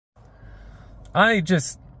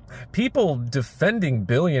People defending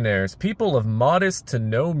billionaires, people of modest to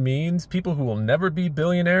no means, people who will never be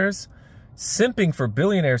billionaires, simping for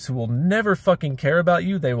billionaires who will never fucking care about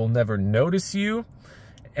you, they will never notice you,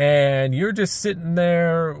 and you're just sitting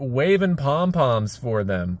there waving pom-poms for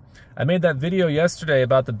them. I made that video yesterday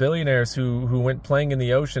about the billionaires who went playing in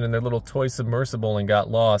the ocean in their little toy submersible and got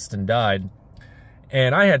lost and died.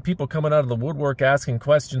 And I had people coming out of the woodwork asking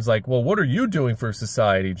questions like, well, what are you doing for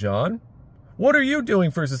society, John? What are you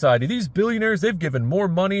doing for society? These billionaires, they've given more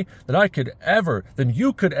money than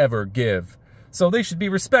you could ever give. So they should be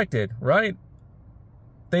respected, right?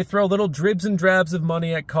 They throw little dribs and drabs of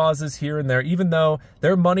money at causes here and there, even though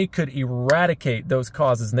their money could eradicate those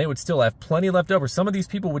causes and they would still have plenty left over. Some of these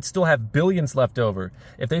people would still have billions left over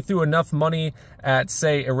if they threw enough money at,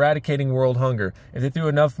 say, eradicating world hunger, if they threw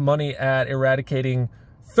enough money at eradicating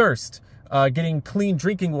thirst, getting clean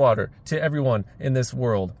drinking water to everyone in this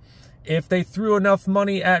world. If they threw enough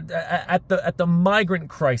money at the migrant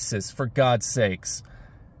crisis, for God's sakes.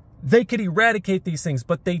 They could eradicate these things,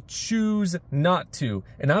 but they choose not to.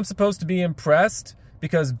 And I'm supposed to be impressed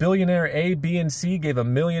because billionaire A, B, and C gave $1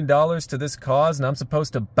 million to this cause, and I'm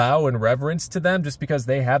supposed to bow in reverence to them just because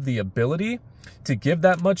they have the ability to give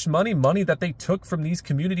that much money that they took from these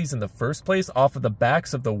communities in the first place off of the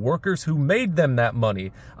backs of the workers who made them that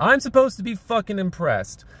money. I'm supposed to be fucking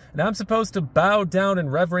impressed, and I'm supposed to bow down in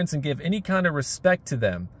reverence and give any kind of respect to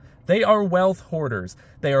them. They are wealth hoarders.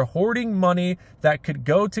 They are hoarding money that could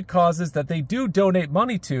go to causes that they do donate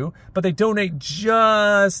money to, but they donate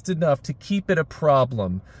just enough to keep it a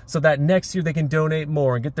problem so that next year they can donate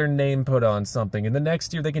more and get their name put on something. And the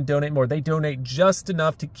next year they can donate more. They donate just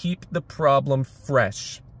enough to keep the problem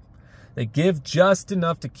fresh. They give just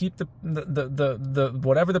enough to keep the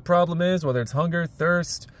whatever the problem is, whether it's hunger,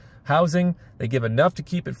 thirst, housing. They give enough to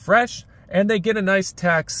keep it fresh, and they get a nice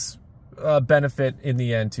tax benefit in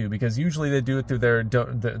the end too, because usually they do it through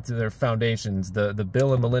their foundations, the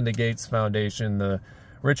Bill and Melinda Gates Foundation, the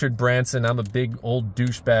Richard Branson, I'm a big old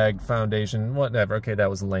douchebag foundation, whatever. Okay, that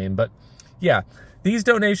was lame, but yeah, these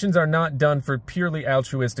donations are not done for purely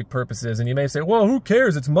altruistic purposes. And you may say, well, who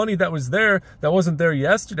cares? It's money that was there that wasn't there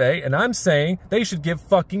yesterday. And I'm saying they should give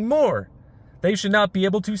fucking more. They should not be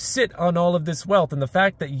able to sit on all of this wealth. And the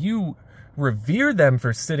fact that you revere them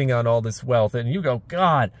for sitting on all this wealth and you go,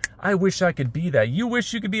 God, I wish I could be that. You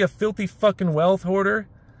wish you could be a filthy fucking wealth hoarder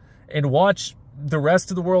and watch the rest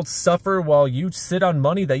of the world suffer while you sit on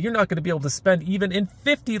money that you're not going to be able to spend even in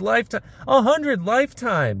 100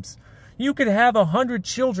 lifetimes. You could have 100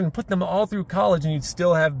 children, put them all through college, and you'd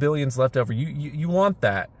still have billions left over. You want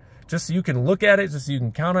that. Just so you can look at it, just so you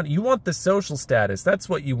can count on it. You want the social status. That's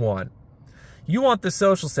what you want. You want the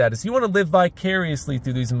social status. You want to live vicariously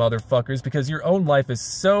through these motherfuckers because your own life is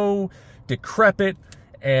so decrepit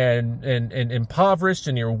and impoverished,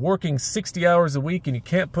 and you're working 60 hours a week and you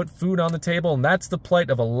can't put food on the table, and that's the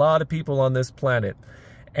plight of a lot of people on this planet.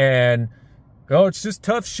 And oh, it's just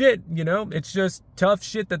tough shit, you know? It's just tough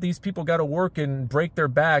shit that these people got to work and break their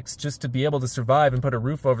backs just to be able to survive and put a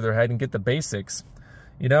roof over their head and get the basics.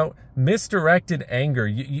 You know, misdirected anger.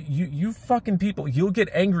 You fucking people, you'll get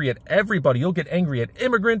angry at everybody. You'll get angry at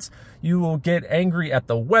immigrants. You will get angry at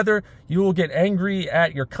the weather. You will get angry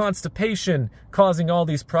at your constipation causing all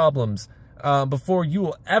these problems before you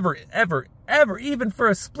will ever, even for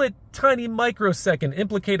a split tiny microsecond,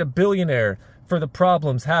 implicate a billionaire for the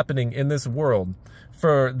problems happening in this world,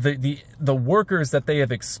 for the workers that they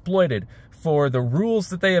have exploited, for the rules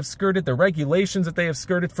that they have skirted, the regulations that they have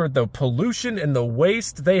skirted, for the pollution and the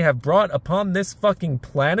waste they have brought upon this fucking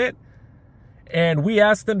planet. And we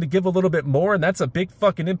ask them to give a little bit more, and that's a big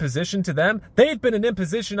fucking imposition to them. They've been an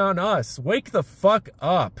imposition on us. Wake the fuck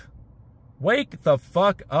up. Wake the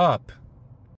fuck up.